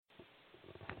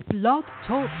Blog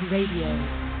Talk Radio.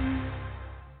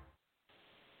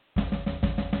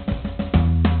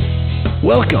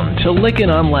 Welcome to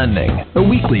Lykken on Lending, a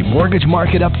weekly mortgage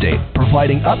market update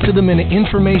providing up-to-the-minute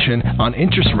information on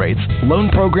interest rates, loan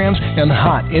programs, and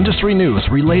hot industry news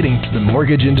relating to the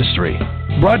mortgage industry.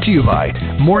 Brought to you by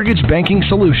Mortgage Banking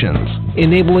Solutions,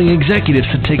 enabling executives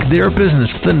to take their business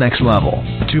to the next level.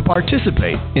 To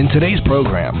participate in today's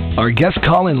program, our guest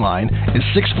call-in line is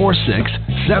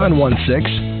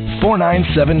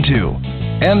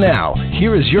 646-716-4972. And now,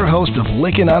 here is your host of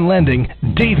Lykken on Lending,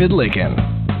 David Lykken.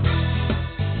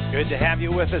 Good to have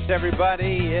you with us,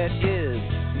 everybody. It is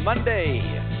Monday,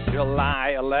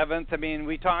 July 11th. I mean,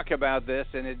 we talk about this,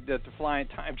 and the flying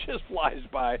time just flies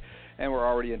by, and we're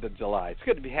already into July. It's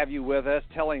good to have you with us,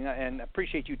 and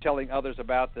appreciate you telling others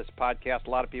about this podcast. A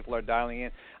lot of people are dialing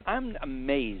in. I'm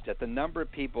amazed at the number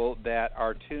of people that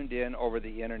are tuned in over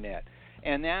the Internet.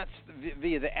 And that's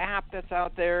via the app that's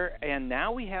out there. And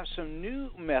now we have some new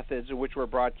methods in which we're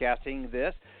broadcasting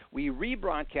this. We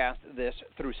rebroadcast this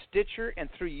through Stitcher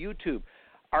and through YouTube.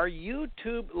 Our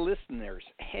YouTube listeners,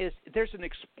 there's an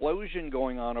explosion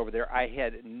going on over there. I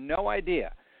had no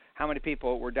idea how many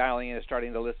people were dialing in and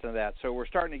starting to listen to that. So we're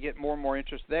starting to get more and more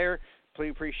interest there.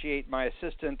 Please appreciate my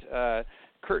assistant,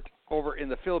 Kurt, over in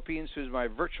the Philippines, who's my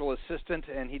virtual assistant,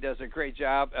 and he does a great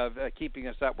job of keeping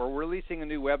us up. We're releasing a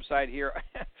new website here.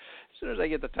 As soon as I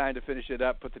get the time to finish it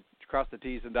up, cross the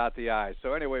T's and dot the I's.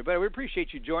 So anyway, but we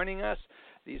appreciate you joining us.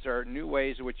 These are new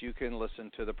ways in which you can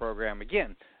listen to the program.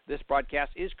 Again, this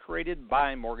broadcast is created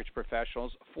by mortgage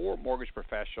professionals for mortgage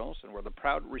professionals, and we're the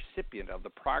proud recipient of the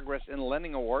Progress in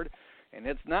Lending Award. And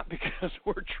it's not because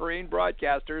we're trained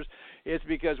broadcasters. It's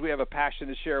because we have a passion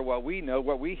to share what we know,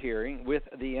 what we're hearing with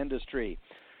the industry.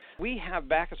 We have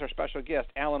back as our special guest,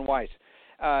 ALLAN WEISS.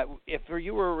 If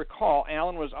you will recall,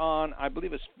 Alan was on, I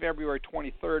believe it was February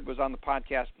 23rd, was on the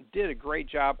podcast, did a great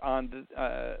job on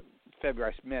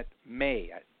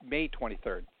May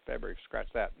 23rd. February,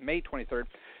 scratch that, May 23rd.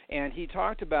 And he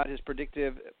talked about his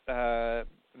predictive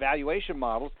valuation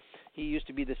models. He used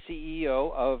to be the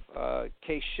CEO of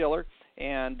Case Shiller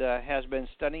and has been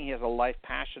studying. He has a life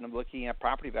passion of looking at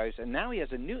property values. And now he has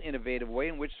a new innovative way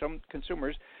in which some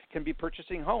consumers can be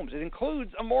purchasing homes. It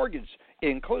includes a mortgage. It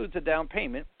includes a down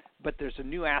payment, but there's a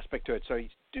new aspect to it. So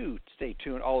do stay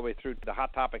tuned all the way through to the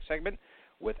Hot Topic segment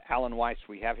with ALLAN WEISS.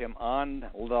 We have him on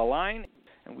the line,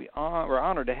 and we're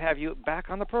honored to have you back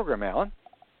on the program, Alan.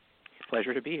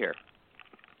 Pleasure to be here.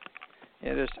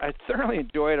 It is. I thoroughly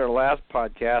enjoyed our last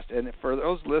podcast, and for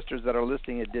those listeners that are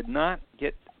listening and did not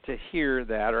get to hear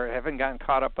that or haven't gotten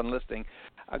caught up on listening,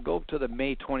 go to the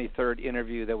May 23rd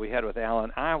interview that we had with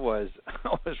Alan. I was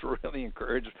really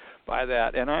encouraged by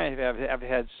that, and I have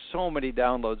had so many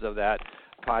downloads of that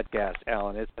podcast,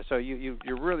 Alan. So you're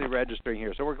really registering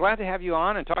here. So we're glad to have you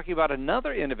on and talking about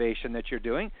another innovation that you're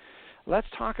doing. Let's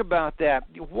talk about that.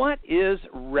 What is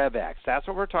RevX? That's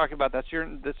what we're talking about. That's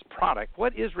this product.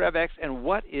 What is RevX, and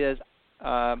what is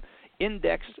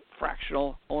Indexed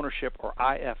Fractional Ownership, or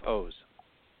IFOs?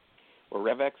 Well,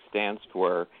 RevX stands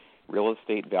for Real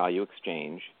Estate Value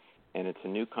Exchange, and it's a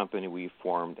new company we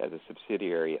formed as a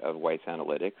subsidiary of Weiss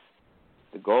Analytics,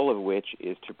 the goal of which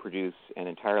is to produce an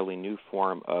entirely new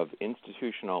form of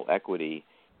institutional equity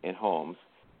in homes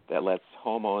that lets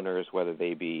homeowners, whether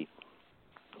they be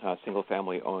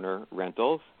single-family owner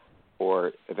rentals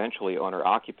or eventually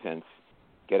owner-occupants,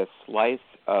 get a slice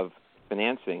of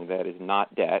financing that is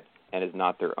not debt and is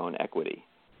not their own equity.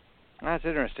 That's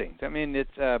interesting. I mean,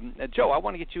 it's Joe, I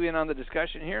want to get you in on the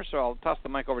discussion here, so I'll toss the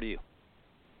mic over to you.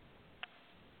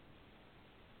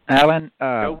 Alan?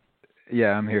 Joe?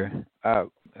 Yeah, I'm here.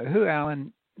 Who,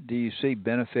 Alan, do you see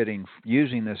benefiting,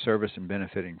 using this service and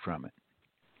benefiting from it?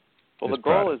 Well, the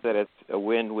goal is that it's a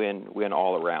win-win-win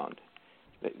all around.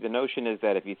 The notion is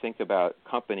that if you think about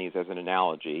companies as an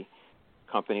analogy,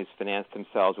 companies finance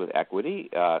themselves with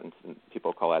equity.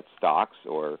 People call that stocks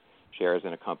or shares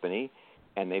in a company,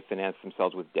 and they finance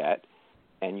themselves with debt.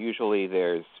 And usually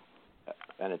there's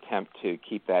an attempt to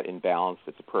keep that in balance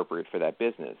that's appropriate for that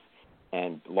business.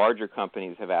 And larger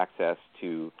companies have access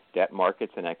to debt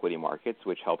markets and equity markets,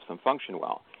 which helps them function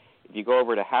well. If you go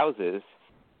over to houses,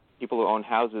 people who own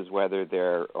houses, whether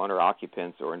they're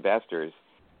owner-occupants or investors,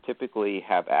 typically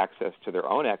have access to their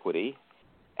own equity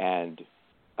and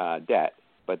debt,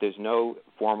 but there's no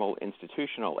formal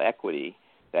institutional equity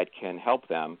that can help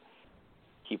them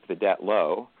keep the debt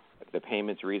low, the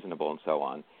payments reasonable, and so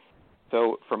on.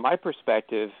 So from my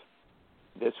perspective,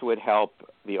 this would help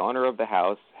the owner of the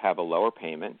house have a lower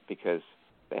payment because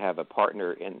they have a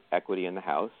partner in equity in the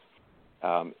house.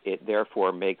 It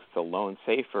therefore makes the loan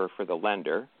safer for the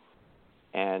lender.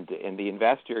 And the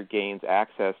investor gains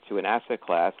access to an asset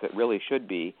class that really should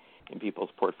be in people's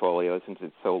portfolios since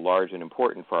it's so large and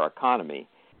important for our economy.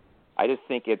 I just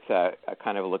think it's a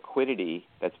kind of a liquidity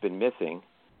that's been missing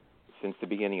since the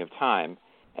beginning of time,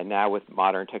 and now with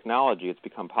modern technology it's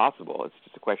become possible. It's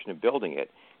just a question of building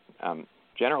it.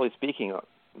 Generally speaking,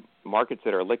 markets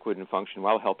that are liquid and function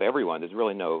well help everyone. There's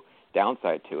really no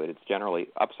downside to it. It's generally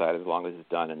upside as long as it's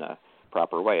done in a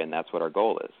proper way, and that's what our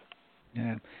goal is.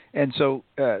 Yeah. And so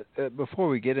before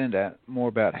we get into more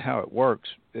about how it works,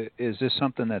 is this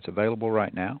something that's available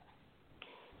right now?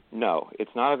 No,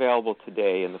 it's not available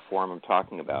today in the form I'm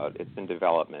talking about. It's in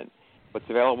development. What's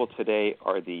available today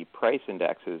are the price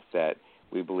indexes that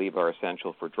we believe are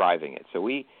essential for driving it. So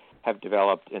we have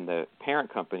developed in the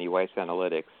parent company, Weiss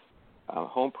Analytics,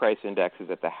 home price indexes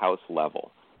at the house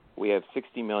level. We have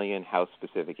 60 million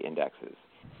house-specific indexes,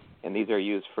 and these are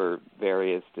used for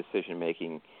various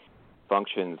decision-making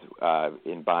functions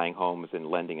in buying homes and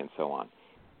lending and so on.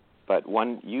 But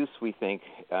one use we think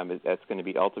that's going to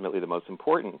be ultimately the most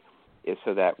important is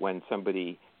so that when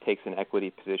somebody takes an equity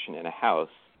position in a house,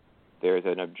 there's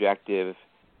an objective,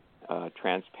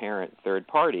 transparent third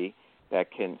party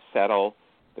that can settle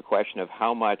the question of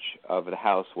how much of the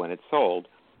house, when it's sold,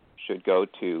 should go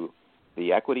to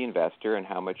the equity investor and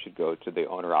how much should go to the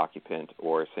owner-occupant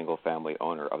or single-family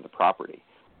owner of the property.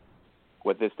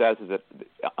 What this does is it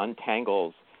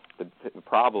untangles the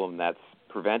problem that's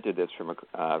prevented this from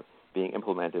being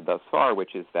implemented thus far,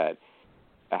 which is that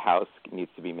a house needs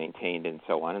to be maintained and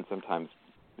so on, and sometimes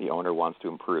the owner wants to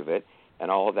improve it, and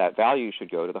all of that value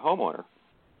should go to the homeowner.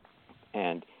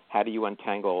 And how do you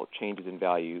untangle changes in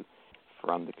value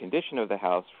from the condition of the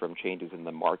house from changes in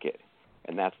the market?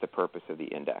 And that's the purpose of the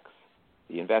index.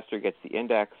 The investor gets the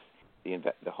index,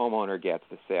 the homeowner gets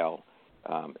the sale,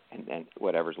 and then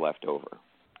whatever's left over.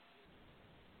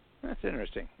 That's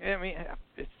interesting. I mean,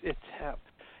 it's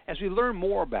as we learn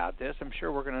more about this, I'm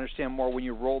sure we're going to understand more when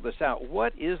you roll this out.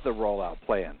 What is the rollout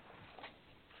plan?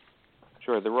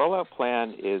 Sure. The rollout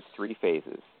plan is 3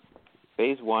 phases.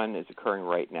 Phase 1 is occurring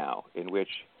right now, in which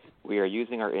we are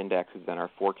using our indexes and our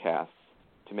forecasts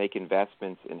to make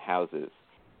investments in houses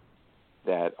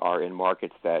that are in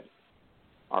markets that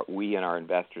we and our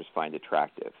investors find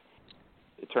attractive.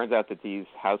 It turns out that these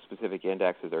house-specific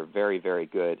indexes are very, very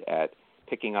good at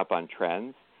picking up on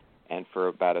trends, and for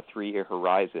about a 3-year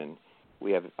horizon,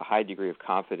 we have a high degree of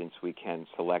confidence we can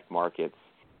select markets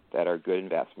that are good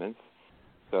investments.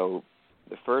 So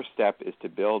the first step is to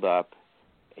build up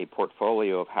a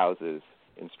portfolio of houses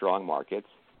in strong markets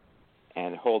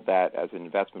and hold that as an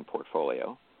investment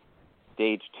portfolio.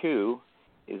 Stage 2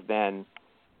 is then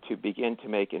to begin to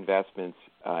make investments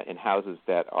in houses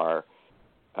that are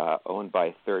owned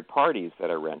by third parties that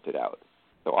are rented out.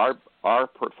 So our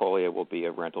portfolio will be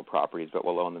of rental properties, but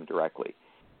we'll own them directly.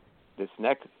 This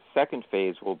second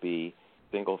phase will be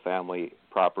single-family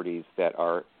properties that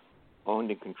are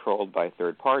owned and controlled by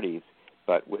third parties,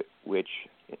 but which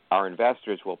our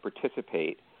investors will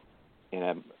participate in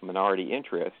a minority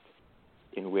interest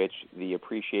in which the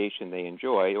appreciation they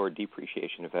enjoy, or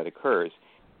depreciation if that occurs,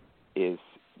 is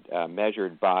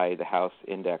measured by the house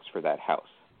index for that house.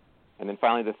 And then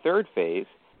finally, the third phase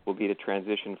will be to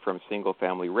transition from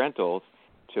single-family rentals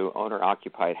to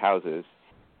owner-occupied houses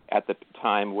at the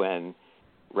time when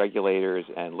regulators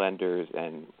and lenders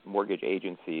and mortgage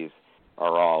agencies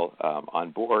are all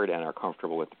on board and are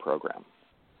comfortable with the program.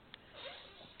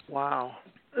 Wow.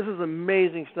 This is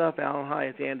amazing stuff, Alan. Hi,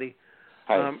 it's Andy.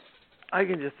 Hi. I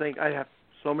can just think I have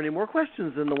so many more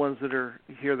questions than the ones that are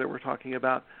here that we're talking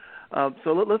about.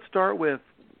 So let's start with,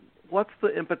 what's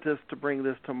the impetus to bring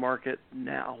this to market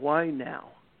now? Why now?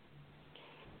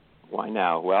 Why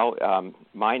now? Well,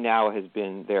 my now has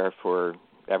been there for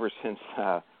ever since,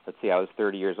 I was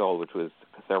 30 years old, which was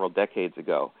several decades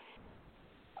ago.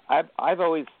 I've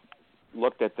always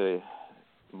looked at the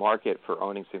market for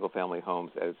owning single-family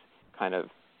homes as kind of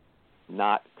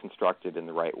not constructed in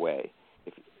the right way.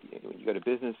 If you go to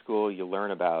business school, you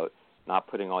learn about not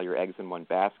putting all your eggs in one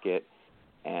basket,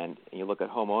 and you look at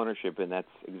home ownership, and that's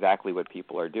exactly what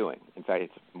people are doing. In fact,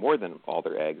 it's more than all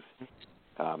their eggs,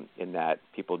 in that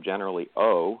people generally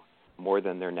owe more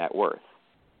than their net worth.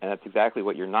 And that's exactly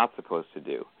what you're not supposed to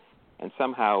do. And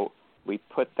somehow we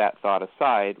put that thought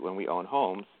aside when we own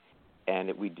homes,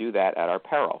 and we do that at our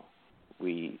peril.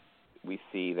 We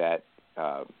see that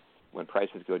when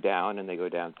prices go down, and they go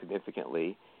down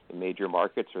significantly in major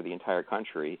markets or the entire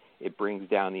country, it brings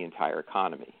down the entire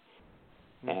economy.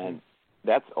 Mm-hmm. And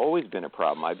that's always been a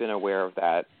problem. I've been aware of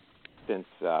that since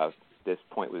this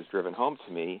point was driven home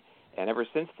to me, and ever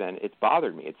since then, it's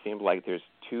bothered me. It seemed like there's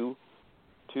too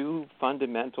two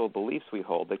fundamental beliefs we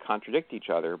hold that contradict each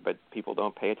other, but people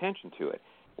don't pay attention to it.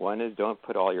 One is don't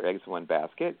put all your eggs in one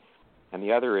basket, and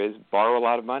the other is borrow a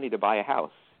lot of money to buy a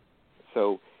house.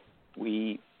 So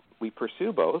we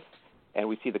pursue both, and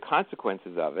we see the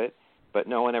consequences of it, but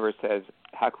no one ever says,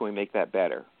 how can we make that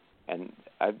better? And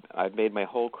I've made my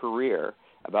whole career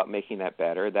about making that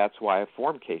better. That's why I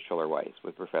formed Case Shiller Weiss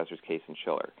with Professors Case and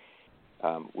Shiller.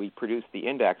 We produced the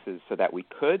indexes so that we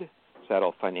could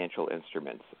settle financial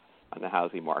instruments on the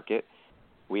housing market.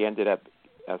 We ended up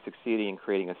succeeding in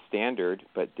creating a standard,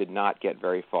 but did not get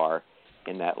very far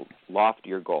in that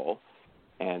loftier goal.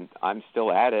 And I'm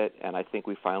still at it, and I think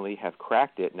we finally have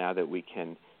cracked it now that we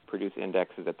can produce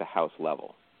indexes at the house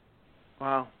level.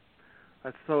 Wow.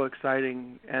 That's so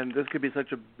exciting. And this could be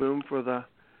such a boom for the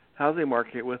housing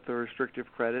market with the restrictive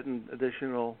credit and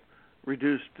additional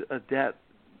reduced debt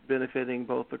benefiting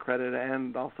both the credit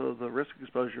and also the risk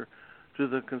exposure to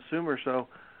the consumer. So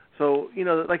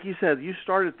like you said, you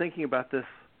started thinking about this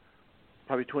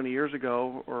probably 20 years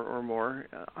ago or more.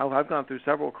 I've gone through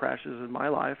several crashes in my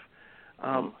life.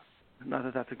 Not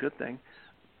that that's a good thing.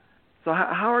 So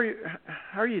how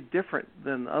are you different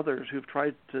than others who've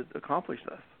tried to accomplish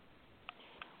this?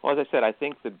 Well, as I said, I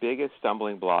think the biggest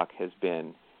stumbling block has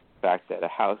been the fact that a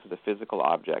house is a physical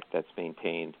object that's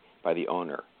maintained by the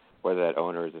owner, whether that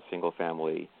owner is a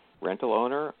single-family rental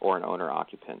owner or an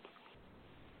owner-occupant.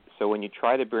 So when you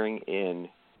try to bring in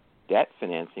debt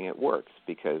financing, it works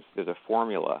because there's a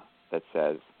formula that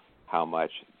says how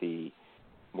much the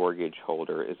mortgage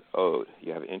holder is owed.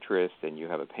 You have interest and you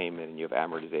have a payment and you have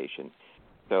amortization.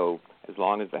 So as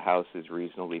long as the house is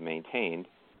reasonably maintained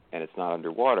and it's not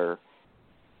underwater,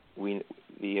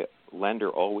 the lender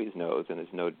always knows, and there's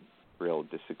no real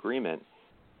disagreement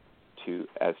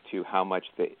as to how much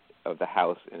of the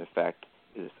house, in effect,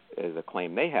 is a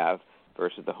claim they have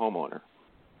versus the homeowner.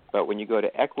 But when you go to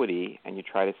equity and you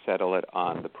try to settle it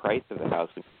on the price of the house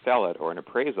when you sell it or an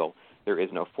appraisal, there is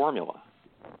no formula.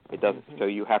 It doesn't. So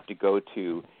you have to go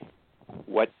to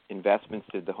what investments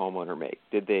did the homeowner make?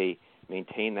 Did they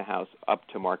maintain the house up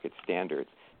to market standards?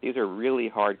 These are really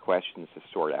hard questions to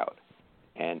sort out.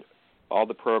 And all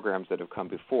the programs that have come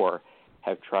before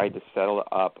have tried to settle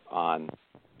up on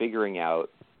figuring out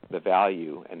the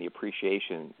value and the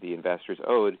appreciation the investors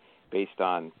owed based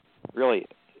on really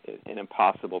an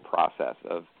impossible process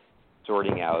of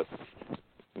sorting out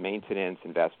maintenance,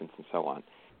 investments, and so on.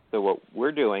 So what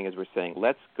we're doing is we're saying,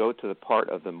 let's go to the part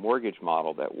of the mortgage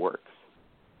model that works,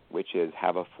 which is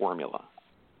have a formula.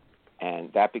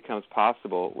 And that becomes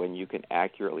possible when you can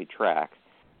accurately track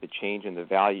the change in the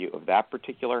value of that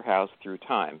particular house through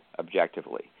time,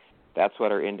 objectively. That's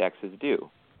what our indexes do.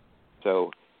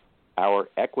 So our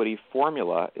equity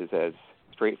formula is as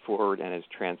straightforward and as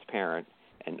transparent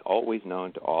and always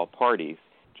known to all parties,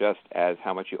 just as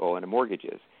how much you owe on a mortgage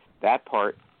is. That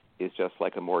part is just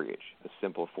like a mortgage, a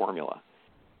simple formula.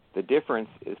 The difference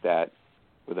is that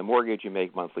with a mortgage you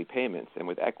make monthly payments, and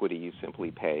with equity you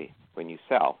simply pay when you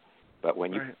sell. But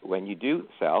when you do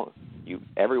sell,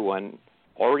 everyone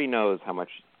already knows how much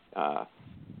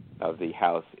of the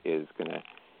house is going to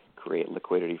create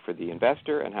liquidity for the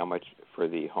investor and how much for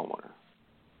the homeowner.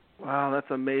 Wow, that's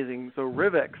amazing. So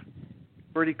RIVX,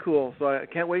 pretty cool. So I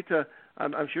can't wait to,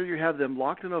 I'm sure you have them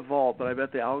locked in a vault, but I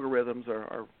bet the algorithms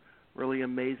are really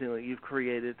amazing that you've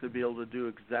created to be able to do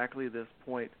exactly this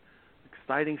point.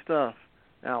 Exciting stuff,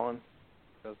 Alan.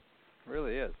 It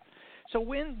really is. So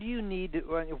what do you need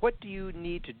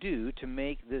to do to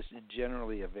make this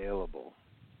generally available?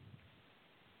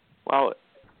 Well,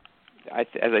 as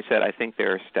I said, I think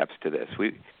there are steps to this.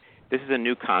 This is a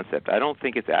new concept. I don't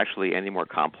think it's actually any more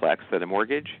complex than a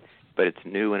mortgage, but it's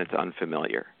new and it's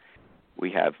unfamiliar.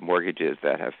 We have mortgages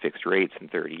that have fixed rates in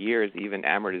 30 years, even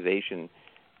amortization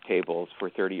tables for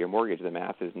 30-year mortgage. The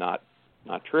math is not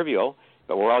trivial,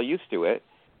 but we're all used to it,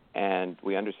 and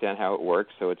we understand how it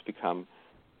works, so it's become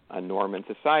a norm in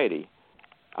society.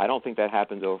 I don't think that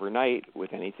happens overnight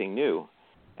with anything new,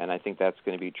 and I think that's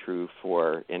going to be true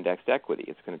for indexed equity.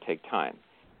 It's going to take time.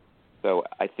 So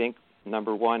I think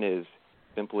number one is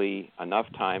simply enough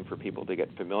time for people to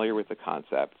get familiar with the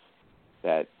concepts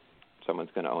that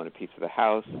someone's going to own a piece of the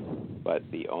house, but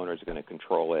the owner's going to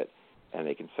control it, and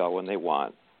they can sell when they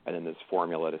want, and then this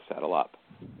formula to settle up.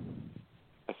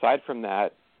 Aside from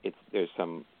that, there's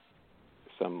some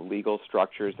legal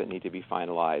structures that need to be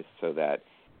finalized so that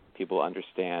people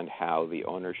understand how the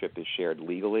ownership is shared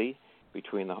legally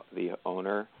between the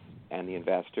owner and the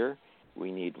investor.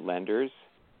 We need lenders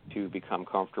to become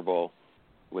comfortable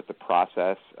with the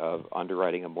process of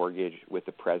underwriting a mortgage with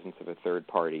the presence of a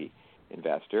third-party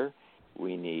investor.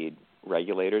 We need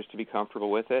regulators to be comfortable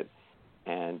with it.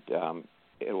 And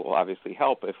it will obviously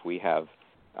help if we have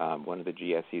one of the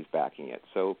GSEs backing it.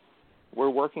 So we're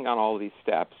working on all of these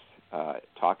steps,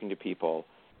 talking to people,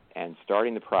 and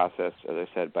starting the process, as I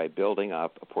said, by building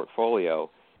up a portfolio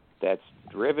that's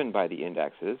driven by the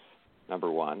indexes, number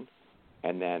one,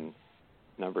 and then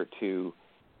number two,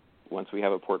 once we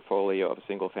have a portfolio of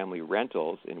single-family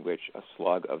rentals in which a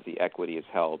slug of the equity is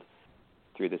held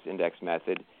through this index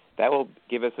method, that will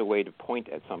give us a way to point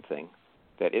at something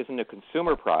that isn't a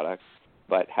consumer product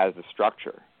but has the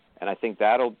structure. And I think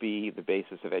that'll be the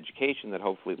basis of education that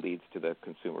hopefully leads to the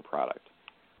consumer product.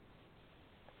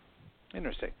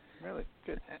 Interesting. Really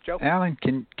good. Joe? Allan,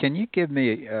 can you give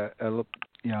me a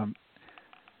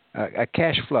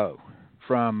cash flow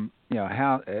from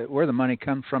how where the money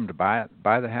comes from to buy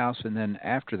the house, and then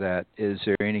after that, is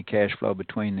there any cash flow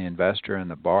between the investor and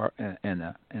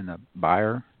the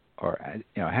buyer, or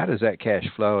how does that cash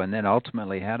flow, and then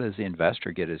ultimately how does the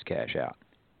investor get his cash out?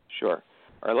 Sure.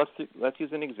 All right. Let's use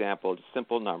an example, just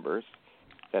simple numbers.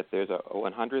 That there's a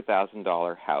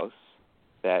 $100,000 house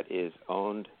that is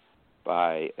owned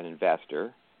by an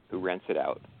investor who rents it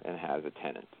out and has a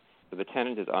tenant. So the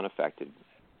tenant is unaffected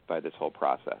by this whole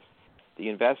process. The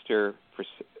investor,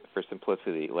 for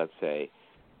simplicity, let's say,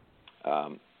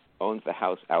 owns the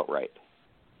house outright,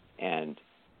 and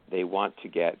they want to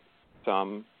get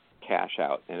some cash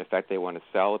out. In effect, they want to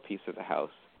sell a piece of the house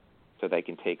so they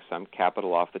can take some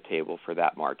capital off the table for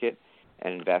that market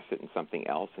and invest it in something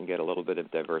else and get a little bit of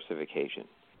diversification.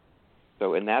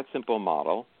 So in that simple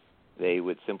model, they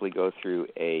would simply go through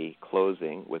a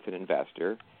closing with an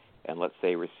investor and, let's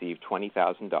say, receive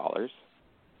 $20,000,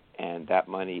 and that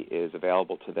money is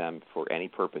available to them for any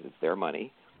purpose. It's their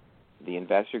money. The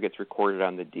investor gets recorded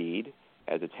on the deed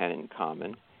as a tenant in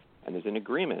common, and there's an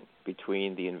agreement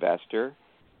between the investor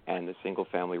and the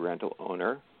single-family rental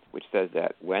owner, which says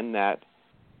that when that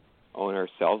owner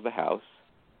sells the house,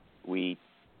 we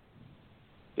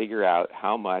figure out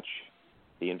how much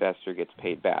the investor gets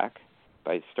paid back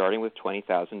by starting with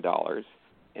 $20,000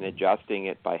 and adjusting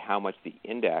it by how much the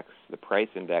index, the price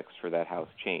index for that house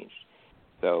changed.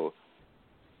 So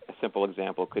a simple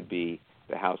example could be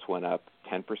the house went up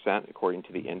 10% according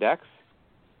to the index,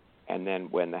 and then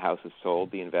when the house is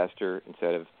sold, the investor,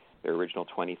 instead of their original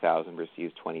 $20,000,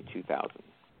 receives $22,000.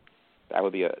 That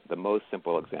would be the most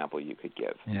simple example you could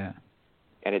give. Yeah.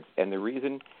 And the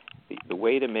reason, the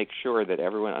way to make sure that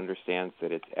everyone understands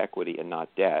that it's equity and not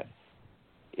debt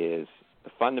is the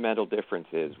fundamental difference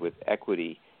is with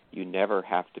equity, you never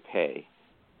have to pay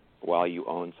while you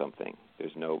own something.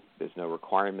 There's no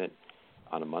requirement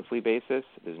on a monthly basis.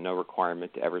 There's no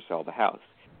requirement to ever sell the house.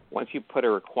 Once you put a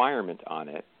requirement on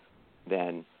it,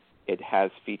 then it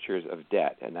has features of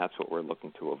debt, and that's what we're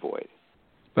looking to avoid.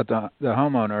 But the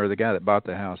homeowner or the guy that bought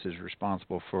the house is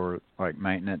responsible for like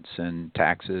maintenance and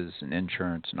taxes and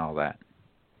insurance and all that.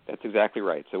 That's exactly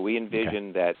right. So we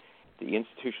envision that the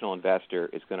institutional investor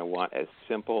is going to want as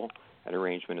simple an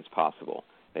arrangement as possible.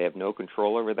 They have no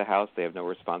control over the house. They have no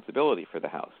responsibility for the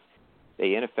house.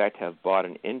 They, in effect, have bought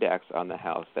an index on the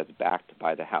house that's backed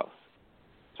by the house.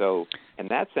 So in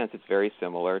that sense, it's very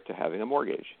similar to having a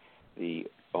mortgage. The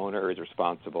owner is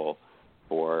responsible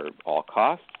for all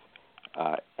costs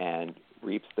and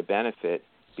reaps the benefit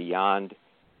beyond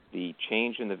the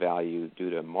change in the value due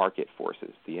to market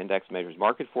forces. The index measures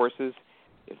market forces.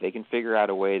 If they can figure out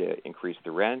a way to increase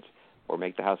the rent or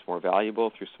make the house more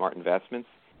valuable through smart investments,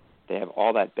 they have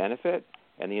all that benefit,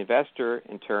 and the investor,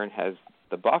 in turn, has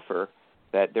the buffer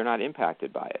that they're not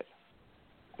impacted by it.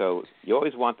 So you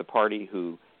always want the party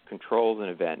who controls an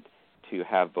event to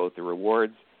have both the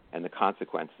rewards and the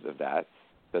consequences of that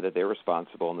so that they're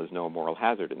responsible and there's no moral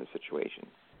hazard in the situation.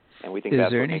 And we think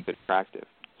that's what makes it attractive.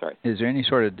 Sorry. Is there any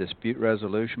sort of dispute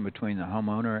resolution between the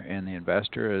homeowner and the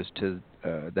investor as to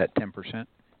that 10%?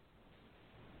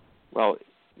 Well,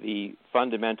 the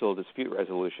fundamental dispute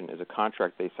resolution is a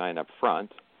contract they sign up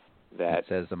front that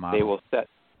says the model. They will set.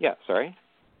 Yeah, sorry.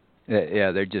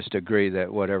 Yeah, they just agree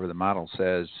that whatever the model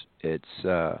says, it's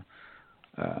going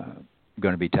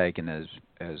to be taken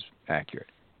as accurate.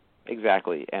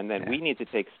 Exactly, and then we need to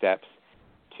take steps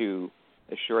to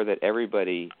assure that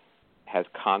everybody has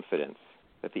confidence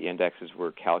that the indexes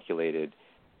were calculated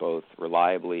both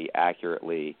reliably,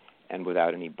 accurately, and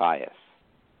without any bias.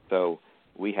 So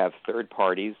we have third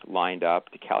parties lined up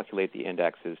to calculate the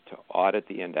indexes, to audit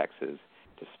the indexes,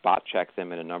 to spot check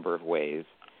them in a number of ways.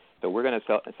 So we're going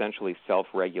to essentially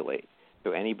self-regulate.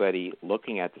 So anybody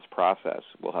looking at this process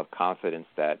will have confidence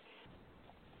that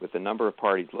with the number of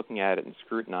parties looking at it and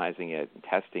scrutinizing it and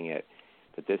testing it,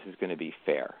 that this is going to be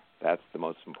fair. That's the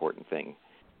most important thing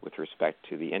with respect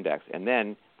to the index. And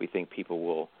then we think people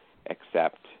will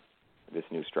accept this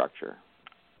new structure.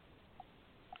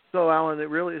 So, Alan,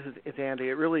 it's Andy.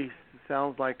 It really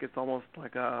sounds like it's almost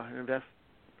like an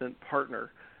investment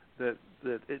partner. So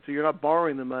you're not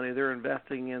borrowing the money; they're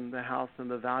investing in the house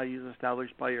and the values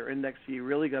established by your index. So you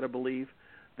really got to believe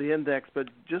the index. But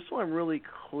just so I'm really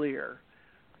clear,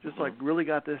 just like really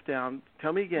got this down,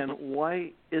 tell me again,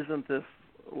 why isn't this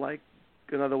like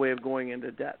another way of going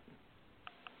into debt?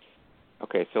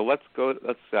 Okay, so let's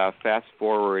fast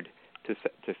forward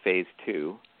to phase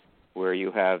 2, where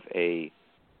you have an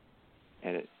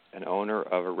owner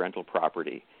of a rental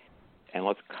property, and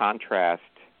let's contrast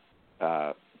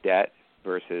debt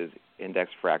versus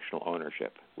index fractional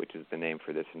ownership, which is the name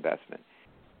for this investment.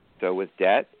 So with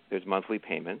debt, there's monthly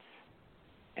payments,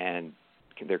 and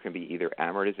there can be either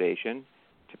amortization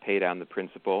to pay down the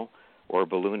principal or a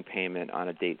balloon payment on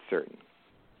a date certain.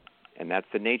 And that's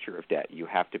the nature of debt. You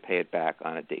have to pay it back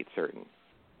on a date certain.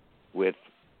 With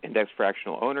index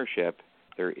fractional ownership,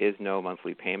 there is no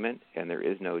monthly payment and there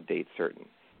is no date certain.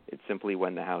 It's simply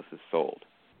when the house is sold.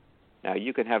 Now,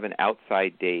 you can have an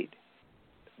outside date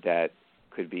that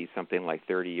could be something like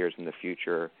 30 years in the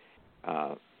future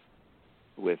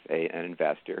with an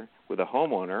investor. With a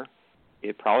homeowner,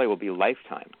 it probably will be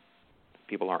lifetime.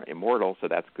 People aren't immortal, so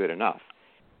that's good enough.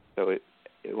 So it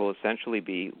will essentially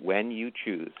be when you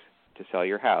choose to sell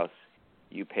your house,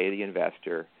 you pay the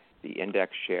investor the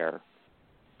index share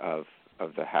of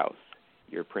the house,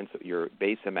 your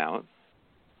base amount,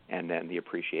 and then the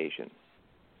appreciation.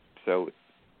 So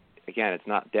again, it's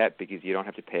not debt because you don't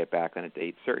have to pay it back on a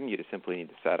date certain. You just simply need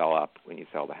to set it all up when you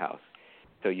sell the house.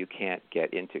 So you can't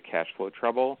get into cash flow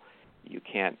trouble. You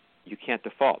can't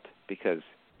default because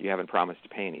you haven't promised to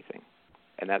pay anything.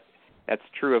 And that's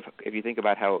true if you think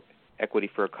about how equity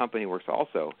for a company works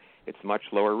also. It's much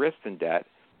lower risk than debt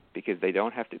because they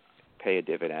don't have to pay a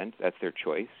dividend. That's their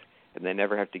choice. And they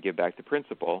never have to give back the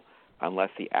principal unless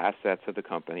the assets of the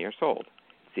company are sold.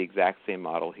 It's the exact same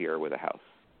model here with a house.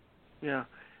 Yeah.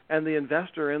 And the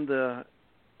investor in the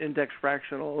index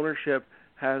fractional ownership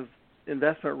has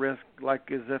investment risk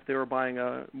like as if they were buying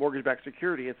a mortgage-backed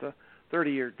security. It's a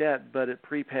 30-year debt, but it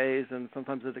prepays and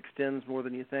sometimes it extends more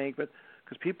than you think. But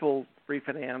because people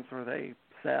refinance or they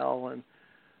sell, and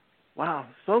wow,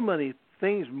 so many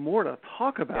things more to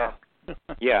talk about.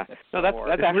 Yeah. No,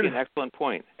 that's actually an excellent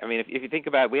point. I mean, if you think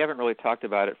about it, we haven't really talked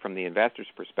about it from the investor's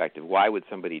perspective. Why would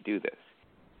somebody do this?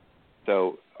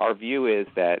 So our view is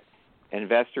that an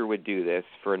investor would do this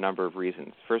for a number of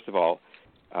reasons. First of all,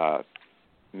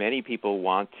 many people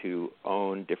want to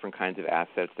own different kinds of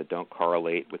assets that don't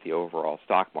correlate with the overall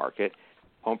stock market.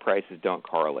 Home prices don't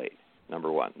correlate,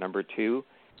 number one. Number two,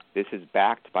 this is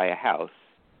backed by a house,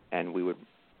 and we would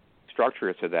structure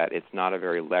it so that it's not a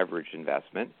very leveraged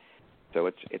investment. So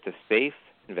it's a safe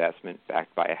investment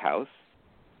backed by a house.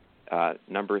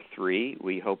 Number three,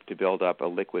 we hope to build up a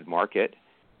liquid market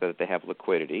so that they have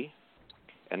liquidity.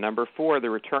 And number four, the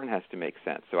return has to make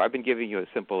sense. So I've been giving you a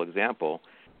simple example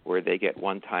where they get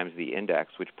 1 times the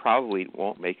index, which probably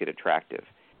won't make it attractive.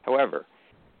 However,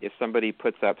 if somebody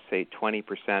puts up, say,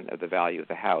 20% of the value of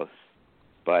the house,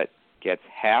 but gets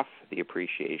half the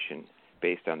appreciation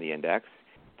based on the index,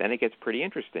 then it gets pretty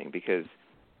interesting because,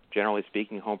 generally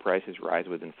speaking, home prices rise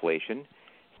with inflation.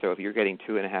 So if you're getting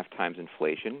 2.5 times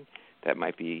inflation, that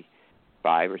might be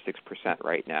 5 or 6%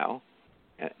 right now,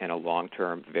 and a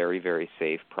long-term, very, very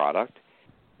safe product,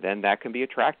 then that can be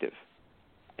attractive.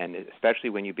 And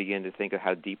especially when you begin to think of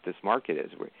how deep this market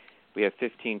is. We have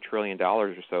 $15 trillion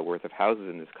or so worth of houses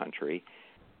in this country.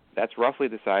 That's roughly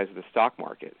the size of the stock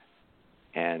market.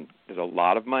 And there's a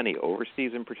lot of money,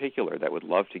 overseas in particular, that would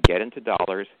love to get into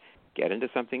dollars, get into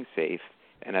something safe,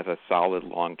 and have a solid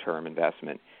long-term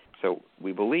investment. So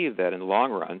we believe that in the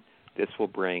long run, this will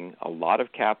bring a lot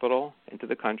of capital into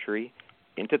the country,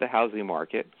 into the housing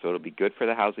market, so it'll be good for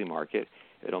the housing market.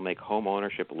 It'll make home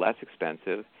ownership less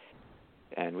expensive.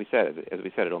 And as we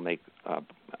said, it'll make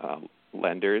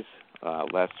lenders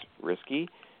less risky.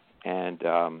 And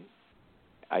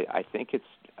I think it's,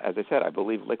 as I said, I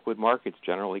believe liquid markets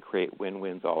generally create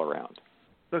win-wins all around.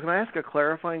 So can I ask a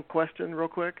clarifying question real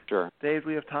quick? Sure. Dave,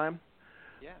 we have time?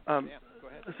 Yeah, go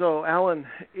ahead. So, Alan,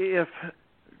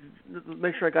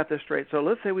 make sure I got this straight. So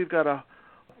let's say we've got a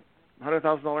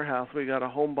 $100,000 house. We got a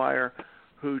home buyer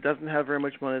who doesn't have very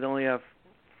much money. They only have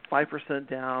 5%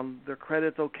 down. Their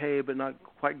credit's okay, but not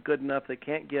quite good enough. They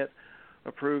can't get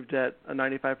approved at a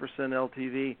 95%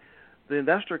 LTV. The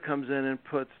investor comes in and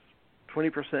puts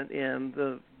 20% in.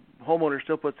 The homeowner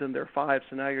still puts in their 5%,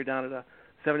 so now you're down at a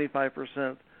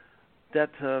 75%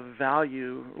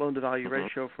 debt-to-value, loan-to-value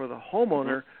ratio for the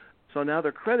homeowner. So now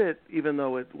their credit, even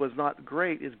though it was not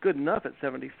great, is good enough at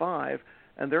 75%,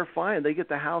 and they're fine. They get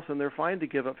the house, and they're fine to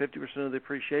give up 50% of the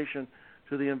appreciation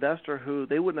to the investor who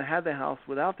they wouldn't have had the house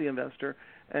without the investor,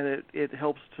 and it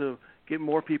helps to get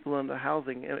more people into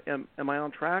housing. Am I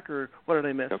on track, or what did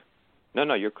I miss?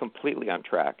 No, you're completely on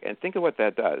track. And think of what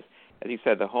that does. As you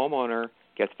said, the homeowner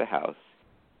gets the house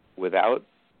without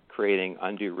creating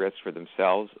undue risk for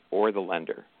themselves or the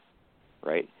lender,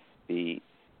 right? They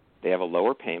have a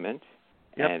lower payment,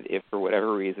 and if for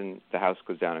whatever reason the house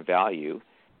goes down in value,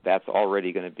 that's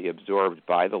already going to be absorbed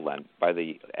by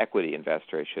the equity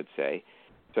investor, I should say.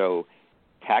 So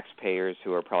taxpayers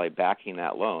who are probably backing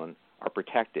that loan are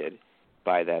protected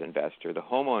by that investor. The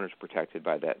homeowner is protected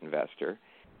by that investor.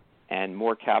 And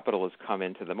more capital has come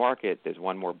into the market. There's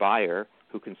one more buyer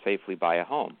who can safely buy a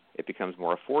home. It becomes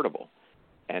more affordable.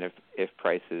 And if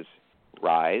prices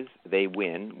rise, they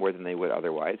win more than they would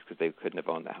otherwise because they couldn't have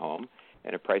owned the home.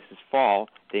 And if prices fall,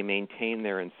 they maintain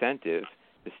their incentive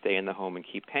to stay in the home and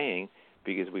keep paying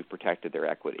because we've protected their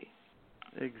equity.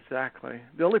 Exactly.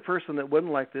 The only person that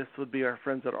wouldn't like this would be our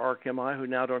friends at ARC MI, who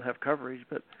now don't have coverage,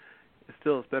 but it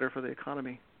still is better for the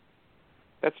economy.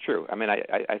 That's true. I mean,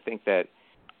 I think that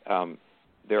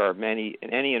there are many,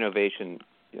 in any innovation,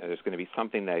 there's going to be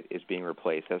something that is being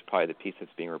replaced. That's probably the piece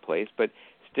that's being replaced. But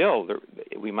still,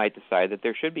 we might decide that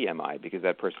there should be MI because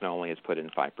that person only has put in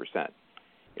 5%.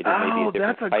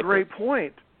 That's a great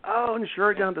point. Oh,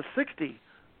 insure it down to 60.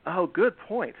 Oh, good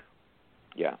point.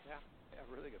 Yeah,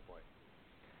 really good point.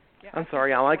 Yeah, I'm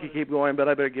sorry, Al. I could keep going, but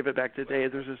I better give it back to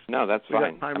Dave. No, that's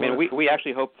fine. I mean, we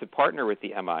actually hope to partner with the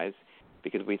MIs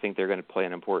because we think they're going to play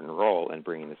an important role in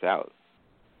bringing this out.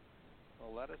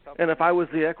 And if I was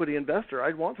the equity investor,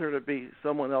 I'd want there to be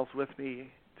someone else with me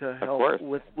to help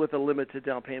with a limited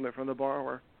down payment from the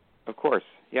borrower. Of course,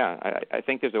 yeah. I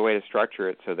think there's a way to structure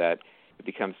it so that it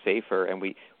becomes safer, and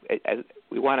we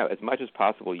want to, as much as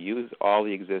possible, use all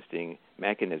the existing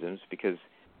mechanisms because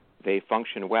they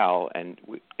function well, and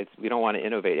we don't want to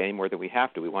innovate any more than we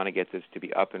have to. We want to get this to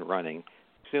be up and running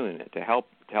soon to help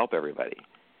everybody.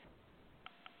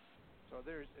 So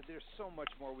there's so much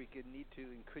more we could need to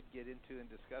and could get into in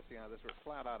discussing on this. We're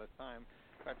flat out of time.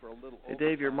 In fact, we're a little over. Hey,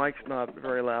 Dave, your mic's not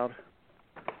very loud.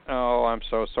 Oh, I'm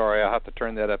so sorry. I'll have to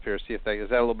turn that up here. See if is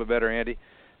that a little bit better, Andy?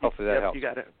 Hopefully that helps. You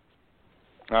got it.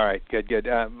 All right, good.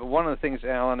 One of the things,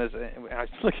 Alan, is I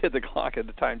look at the clock and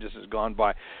the time just has gone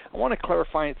by. I want to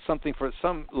clarify something for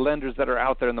some lenders that are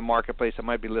out there in the marketplace that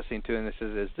might be listening to, and this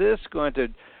is this going to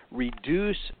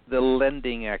reduce the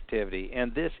lending activity?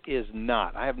 And this is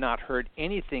not. I have not heard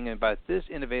anything about this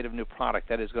innovative new product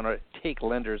that is going to take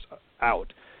lenders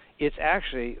out. It's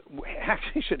actually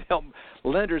should help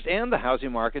lenders and the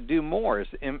housing market do more.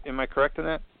 Am I correct in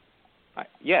that?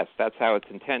 Yes, that's how it's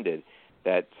intended,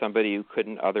 that somebody who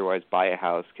couldn't otherwise buy a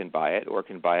house can buy it or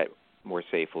can buy it more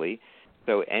safely.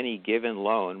 So any given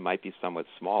loan might be somewhat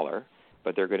smaller,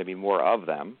 but there are going to be more of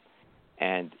them.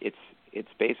 And it's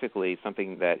basically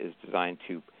something that is designed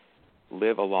to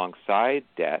live alongside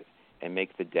debt and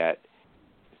make the debt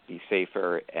be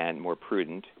safer and more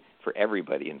prudent for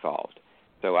everybody involved.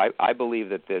 So I believe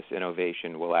that this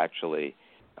innovation will actually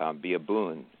be a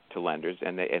boon to lenders,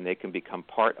 and they can become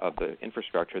part of the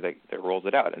infrastructure that rolls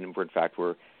it out. And in fact,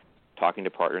 we're talking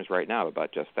to partners right now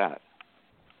about just that.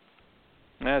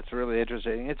 That's really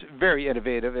interesting. It's very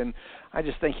innovative, and I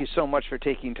just thank you so much for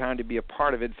taking time to be a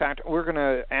part of it. In fact, we're going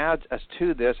to add us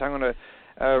to this. I'm going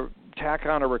to tack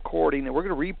on a recording, and we're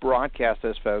going to rebroadcast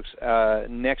this, folks,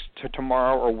 next to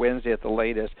tomorrow or Wednesday at the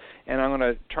latest. And I'm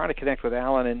going to try to connect with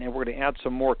Alan, and we're going to add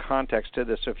some more context to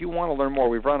this. So if you want to learn more,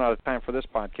 we've run out of time for this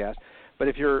podcast. But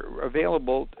if you're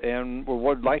available and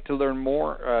would like to learn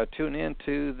more, tune in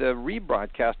to the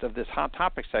rebroadcast of this Hot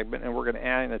Topic segment, and we're going to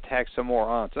add and tag some more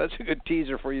on. So that's a good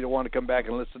teaser for you to want to come back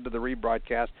and listen to the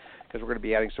rebroadcast because we're going to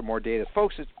be adding some more data.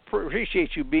 Folks,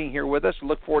 appreciate you being here with us.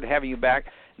 Look forward to having you back.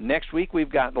 Next week,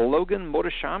 we've got Logan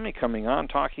Motoshami coming on,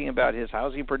 talking about his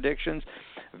housing predictions,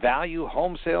 value,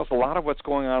 home sales, a lot of what's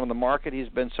going on in the market. He's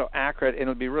been so accurate, and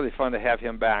it'll be really fun to have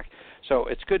him back. So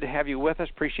it's good to have you with us.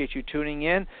 Appreciate you tuning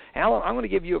in. Alan, I'm going to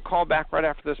give you a call back right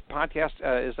after this podcast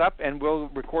is up, and we'll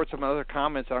record some other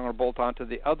comments that I'm going to bolt on to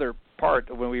the other part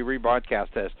when we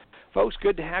rebroadcast this. Folks,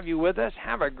 good to have you with us.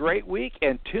 Have a great week,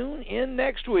 and tune in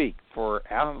next week for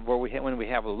Alan, when we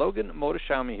have Logan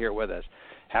Motoshami here with us.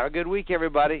 Have a good week,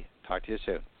 everybody. Talk to you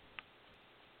soon.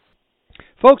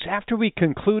 Folks, after we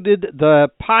concluded the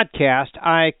podcast,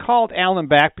 I called Alan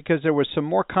back because there was some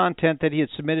more content that he had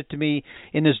submitted to me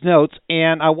in his notes,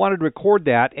 and I wanted to record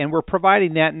that, and we're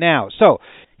providing that now. So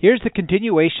here's the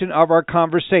continuation of our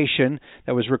conversation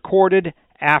that was recorded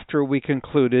after we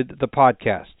concluded the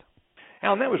podcast.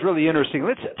 Alan, that was really interesting.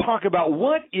 Let's talk about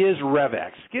what is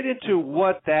RevX. Get into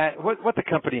what the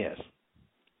company is.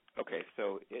 Okay,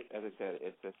 so as I said,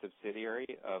 it's a subsidiary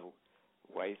of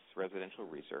Weiss Residential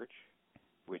Research,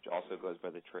 which also goes by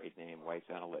the trade name Weiss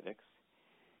Analytics,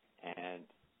 and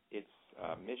its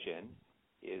mission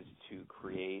is to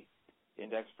create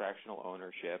index fractional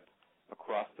ownership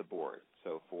across the board.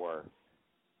 So for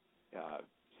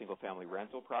single-family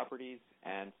rental properties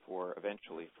and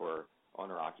eventually for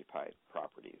owner-occupied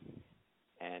properties.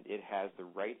 And it has the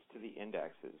rights to the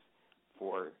indexes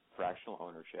for fractional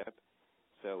ownership.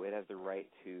 So it has the right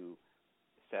to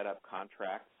set up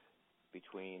contracts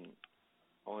between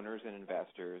owners and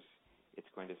investors. It's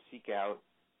going to seek out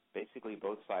basically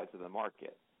both sides of the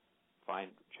market, find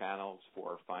channels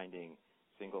for finding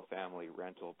single-family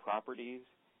rental properties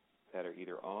that are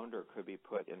either owned or could be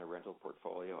put in a rental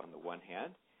portfolio on the one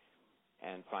hand,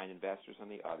 and find investors on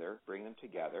the other, bring them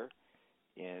together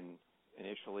in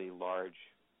initially large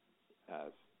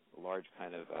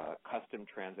kind of custom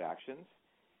transactions,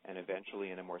 and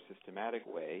eventually in a more systematic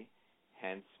way,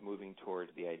 hence moving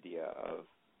towards the idea of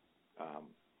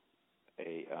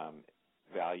a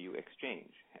value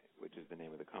exchange, which is the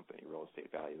name of the company, Real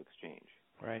Estate Value Exchange.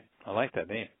 Right. I like that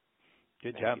name.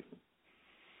 Good Thank job. you.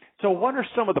 So what are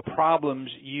some of the problems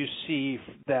you see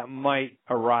that might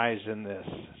arise in this?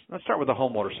 Let's start with the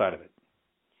homeowner side of it.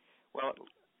 Well,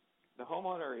 the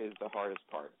homeowner is the hardest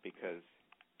part because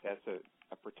that's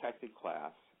a protected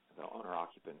class, the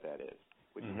owner-occupant that is,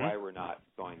 which is why we're not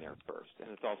going there first. And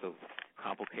it's also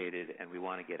complicated, and we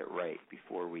want to get it right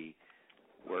before we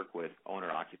work with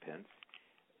owner-occupants.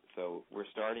 So we're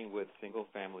starting with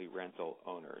single-family rental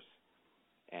owners.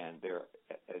 And there,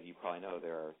 as you probably know,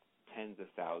 there are tens of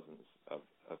thousands of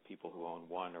people who own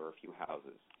one or a few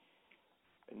houses.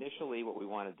 Initially, what we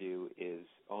want to do is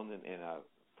own them in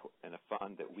a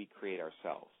fund that we create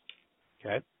ourselves.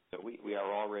 Okay. So we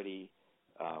are already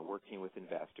working with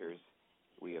investors.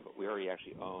 We already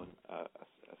actually own a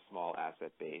small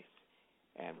asset base,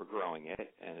 and we're growing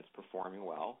it, and it's performing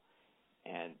well.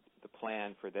 And the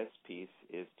plan for this piece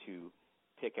is to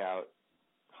pick out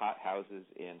hot houses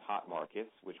in hot markets,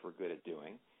 which we're good at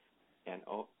doing, and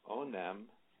own them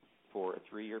for a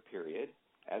 3-year period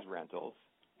as rentals,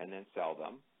 and then sell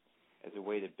them as a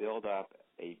way to build up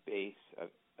a base of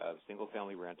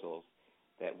single-family rentals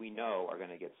that we know are going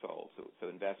to get sold. So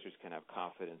investors can have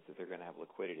confidence that they're going to have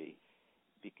liquidity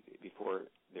before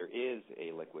there is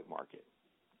a liquid market.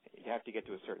 You have to get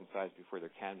to a certain size before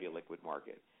there can be a liquid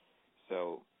market.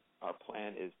 So our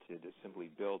plan is to just simply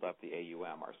build up the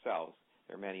AUM ourselves.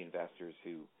 There are many investors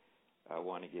who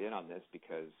want to get in on this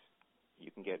because you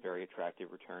can get very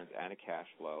attractive returns and a cash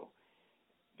flow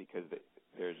because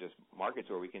there's just markets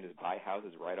where we can just buy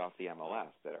houses right off the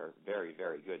MLS that are very,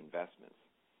 very good investments.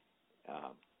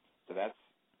 So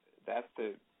that's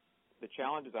the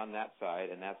challenge is on that side,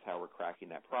 and that's how we're cracking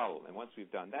that problem. And once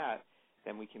we've done that,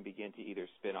 then we can begin to either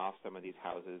spin off some of these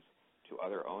houses to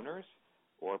other owners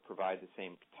or provide the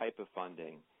same type of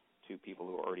funding to people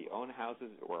who already own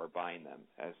houses or are buying them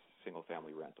as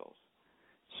single-family rentals.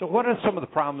 So what are some of the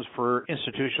problems for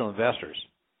institutional investors?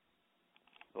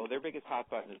 Well, their biggest hot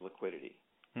button is liquidity.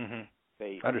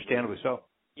 Understandably so.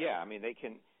 Yeah, I mean, they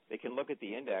can look at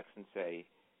the index and say,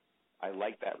 I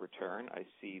like that return. I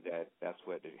see that that's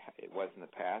what it was in the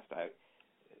past.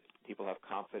 People have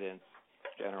confidence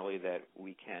generally that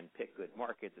we can pick good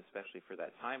markets, especially for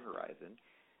that time horizon.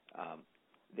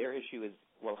 Their issue is,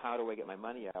 well, how do I get my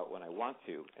money out when I want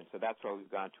to? And so that's why we've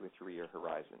gone to a 3-year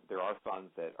horizon. There are funds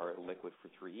that are liquid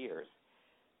for 3 years,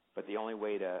 but the only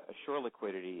way to assure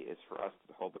liquidity is for us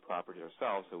to hold the property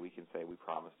ourselves so we can say we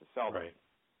promise to sell them. Right.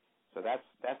 So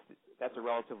that's a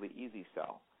relatively easy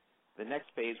sell. The next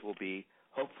phase will be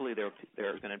hopefully there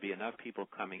are going to be enough people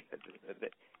coming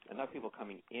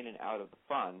in and out of the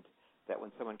fund that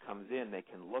when someone comes in, they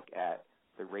can look at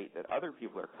the rate that other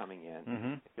people are coming in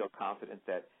and feel confident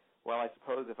that, well, I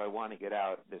suppose if I want to get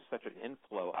out, there's such an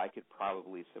inflow, I could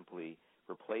probably simply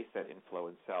replace that inflow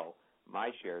and sell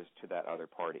my shares to that other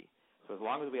party. So as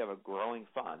long as we have a growing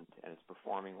fund and it's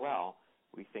performing well,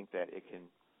 we think that it can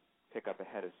pick up a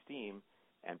head of steam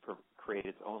and create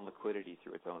its own liquidity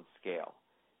through its own scale.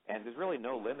 And there's really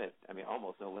no limit,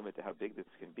 almost no limit to how big this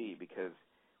can be because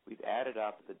we've added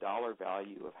up the dollar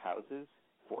value of houses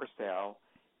for sale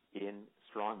in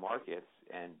strong markets,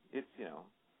 and it's,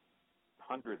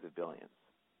 hundreds of billions.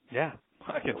 Yeah,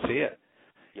 I can see it.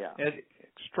 Yeah. It's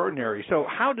extraordinary. So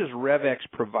how does RevX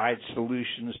provide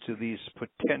solutions to these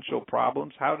potential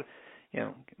problems?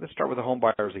 Let's start with the home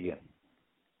buyers again.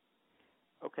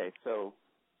 Okay, so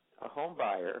a home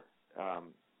buyer,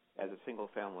 as a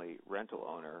single-family rental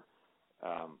owner,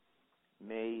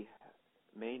 may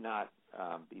not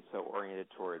be so oriented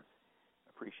towards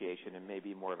appreciation and may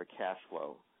be more of a cash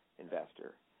flow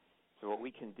investor. So what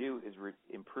we can do is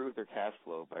improve their cash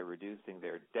flow by reducing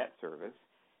their debt service,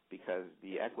 because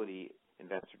the equity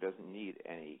investor doesn't need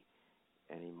any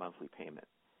monthly payment.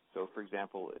 So, for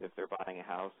example, if they're buying a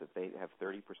house, if they have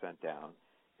 30% down,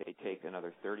 they take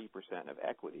another 30% of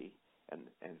equity and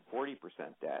 40%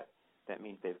 debt. That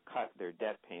means they've cut their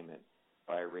debt payment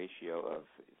by a ratio of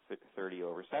 30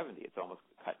 over 70. It's almost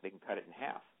cut. They can cut it in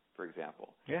half, for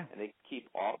example. Yeah. And they keep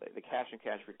all the cash and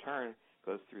cash return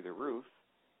goes through the roof.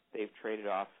 They've traded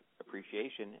off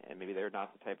appreciation, and maybe they're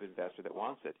not the type of investor that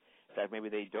wants it. In fact, maybe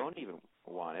they don't even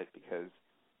want it because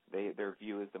their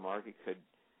view is the market could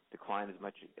decline as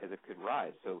much as it could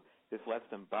rise. So this lets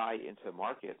them buy into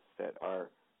markets that are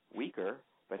weaker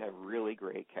but have really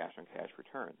great cash-on-cash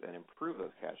returns and improve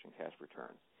those cash-on-cash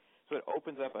returns. So it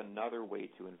opens up another way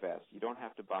to invest. You don't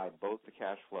have to buy both the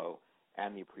cash flow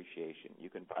and the appreciation. You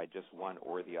can buy just one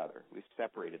or the other. We've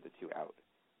separated the two out.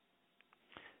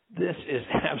 This is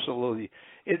absolutely,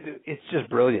 it's just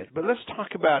brilliant. But let's talk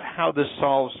about how this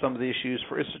solves some of the issues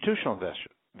for institutional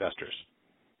investors.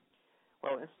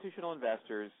 Well, institutional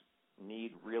investors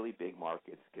need really big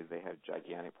markets because they have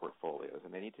gigantic portfolios,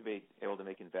 and they need to be able to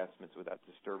make investments without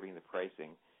disturbing the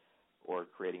pricing or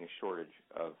creating a shortage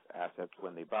of assets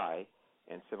when they buy.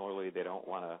 And similarly, they don't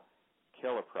want to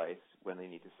kill a price when they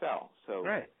need to sell. So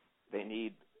they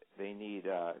need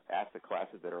asset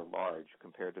classes that are large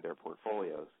compared to their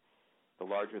portfolios. The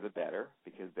larger the better,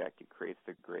 because that creates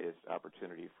the greatest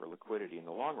opportunity for liquidity in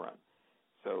the long run.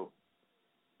 So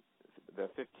the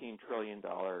 $15 trillion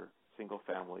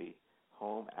single-family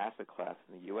home asset class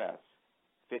in the U.S.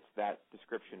 fits that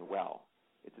description well.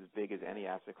 It's as big as any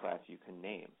asset class you can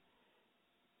name.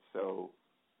 So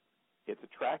it's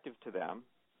attractive to them.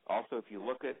 Also, if you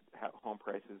look at home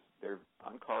prices, they're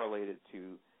uncorrelated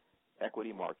to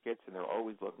equity markets, and they're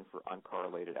always looking for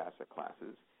uncorrelated asset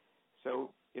classes.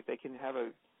 So if they can have a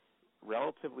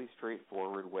relatively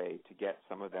straightforward way to get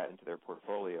some of that into their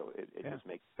portfolio, it just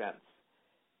makes sense.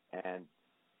 And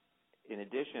in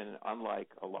addition, unlike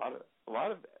a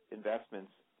lot of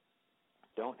investments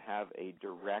don't have a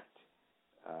direct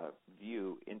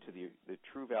view into the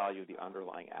true value of the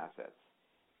underlying assets.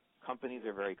 Companies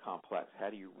are very complex. How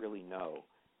do you really know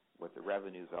what the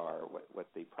revenues are, what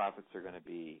the profits are going to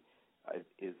be?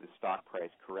 Is the stock price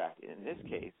correct? In this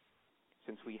case,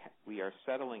 since we are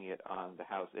settling it on the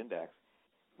house index,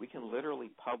 we can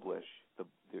literally publish the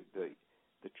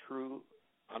true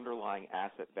underlying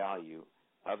asset value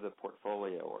of the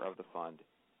portfolio or of the fund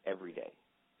every day.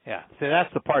 Yeah, so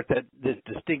that's the part that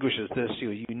distinguishes this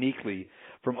uniquely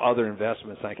from other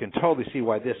investments. I can totally see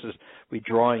why this is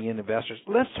drawing in investors.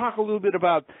 Let's talk a little bit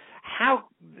about how.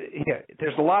 Yeah,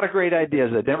 there's a lot of great ideas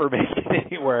that never make it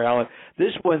anywhere, Alan.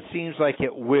 This one seems like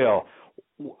it will.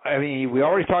 I mean, we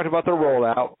already talked about the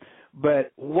rollout,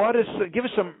 but give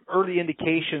us some early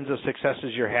indications of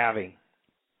successes you're having.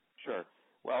 Sure.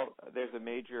 Well, there's a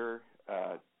major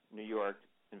New York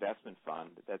investment fund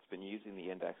that's been using the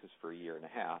indexes for a year and a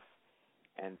half,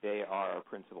 and they are a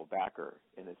principal backer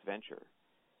in this venture.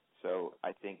 So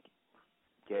I think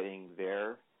getting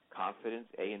their confidence,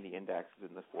 in the indexes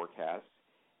and the forecasts,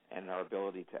 and our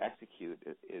ability to execute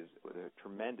is a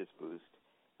tremendous boost.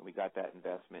 And we got that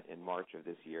investment in March of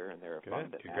this year, and they're a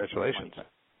fund that congratulations.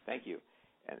 Thank you.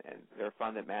 And they're a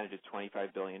fund that manages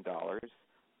 $25 billion.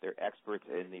 They're experts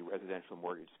in the residential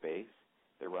mortgage space.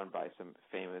 They're run by some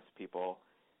famous people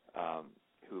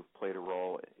who've played a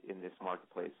role in this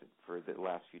marketplace for the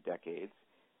last few decades.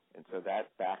 And so that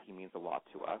backing means a lot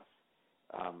to us.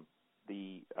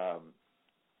 The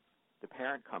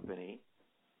parent company,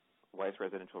 Weiss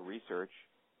Residential Research,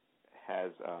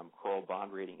 has Kroll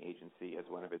Bond Rating Agency as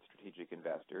one of its strategic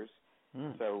investors.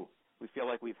 So we feel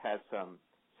like we've had some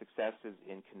successes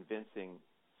in convincing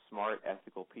smart,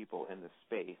 ethical people in the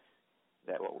space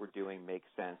that what we're doing makes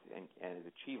sense and is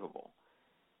achievable.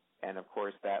 And, of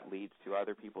course, that leads to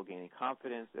other people gaining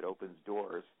confidence. That opens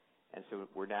doors. And so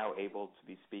we're now able to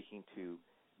be speaking to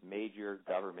major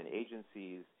government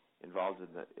agencies involved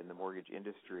in the mortgage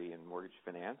industry and mortgage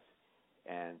finance,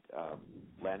 and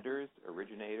lenders,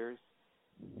 originators,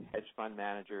 hedge fund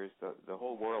managers. The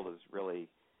whole world is really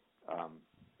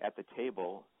at the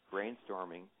table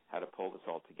brainstorming how to pull this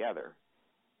all together.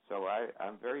 So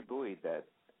I'm very buoyed that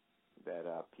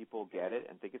people get it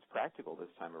and think it's practical this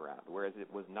time around, whereas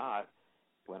it was not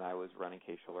when I was running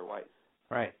Case-Shiller Weiss.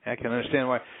 Right. I can understand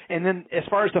why. And then as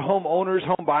far as the home owners,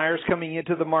 home buyers coming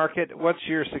into the market, what's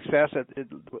your success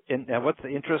and what's the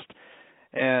interest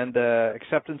and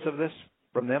acceptance of this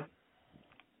from them?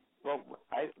 Well,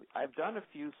 I've done a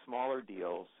few smaller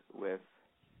deals with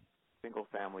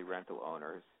single-family rental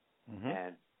owners,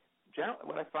 and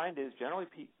what I find is generally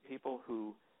people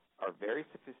who are very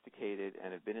sophisticated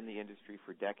and have been in the industry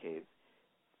for decades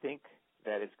think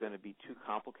that it's going to be too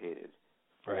complicated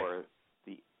for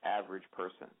the average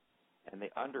person, and they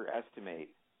underestimate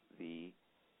the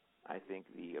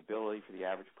ability for the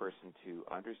average person to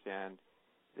understand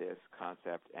this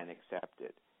concept and accept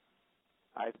it.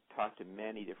 I've talked to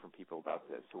many different people about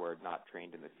this who are not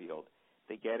trained in the field.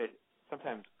 They get it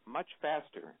sometimes much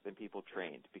faster than people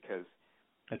trained because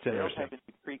they don't have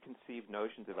any preconceived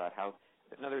notions about how.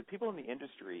 In other words, people in the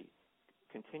industry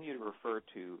continue to refer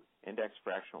to index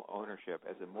fractional ownership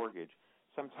as a mortgage,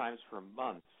 sometimes for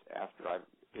months after I've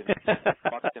been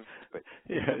talking to them. But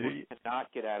people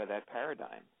cannot get out of that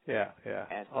paradigm. Yeah.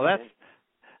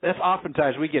 That's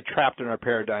oftentimes we get trapped in our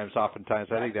paradigms. Oftentimes,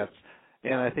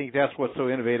 I think that's what's so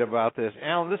innovative about this.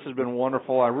 Alan, this has been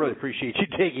wonderful. I really appreciate you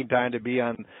taking time to be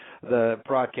on the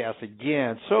broadcast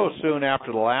again so soon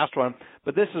after the last one.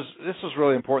 But this is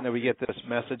really important that we get this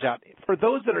message out. For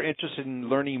those that are interested in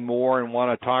learning more and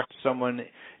want to talk to someone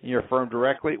in your firm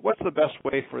directly, what's the best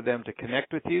way for them to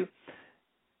connect with you?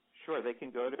 Sure. They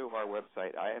can go to our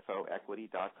website,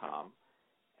 ifoequity.com,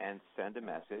 and send a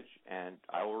message, and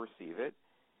I will receive it.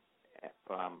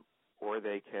 Or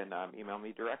they can email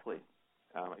me directly.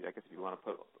 I guess if you want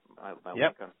to put my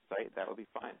link on the site, that would be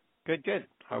fine. Good.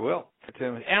 I will.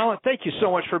 Alan, thank you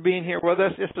so much for being here with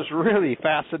us. This is really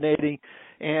fascinating,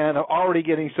 and I'm already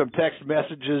getting some text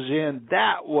messages in.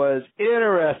 That was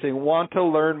interesting. Want to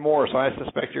learn more, so I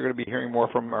suspect you're going to be hearing more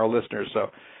from our listeners.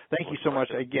 So thank you so much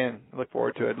again. Look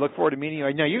forward to it. Look forward to meeting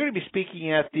you. Now, you're going to be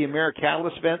speaking at the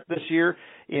AmeriCatalyst event this year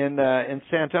in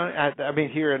San Antonio.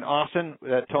 Here in Austin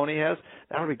that Tony has.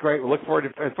 That'll be great. We'll look forward to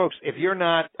it. And folks, if you're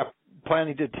not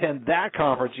planning to attend that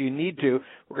conference, you need to.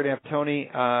 We're going to have Tony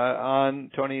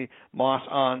Moss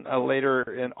on later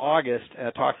in August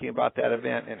talking about that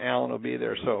event, and Alan will be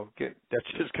there. So that's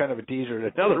just kind of a teaser.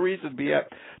 Another reason to be at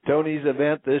Tony's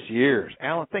event this year.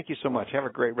 Alan, thank you so much. Have a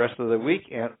great rest of the week,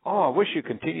 and I wish you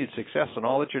continued success in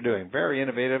all that you're doing. Very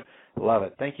innovative. Love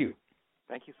it. Thank you.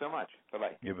 Thank you so much.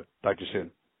 Bye-bye. You bet. Talk to you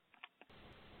soon.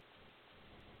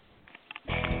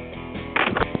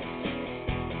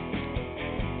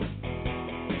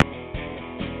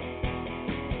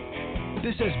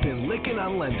 This has been Lykken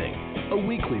on Lending, a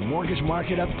weekly mortgage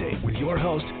market update with your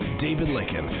host, David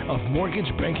Lykken of Mortgage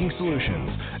Banking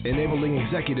Solutions, enabling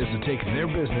executives to take their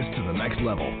business to the next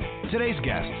level. Today's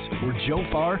guests were Joe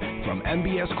Farr from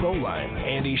MBS Quoteline,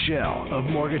 Andy Schell of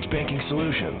Mortgage Banking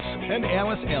Solutions, and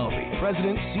Alice Alvey,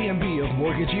 President, CMB of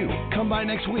Mortgage U. Come by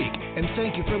next week, and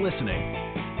thank you for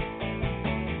listening.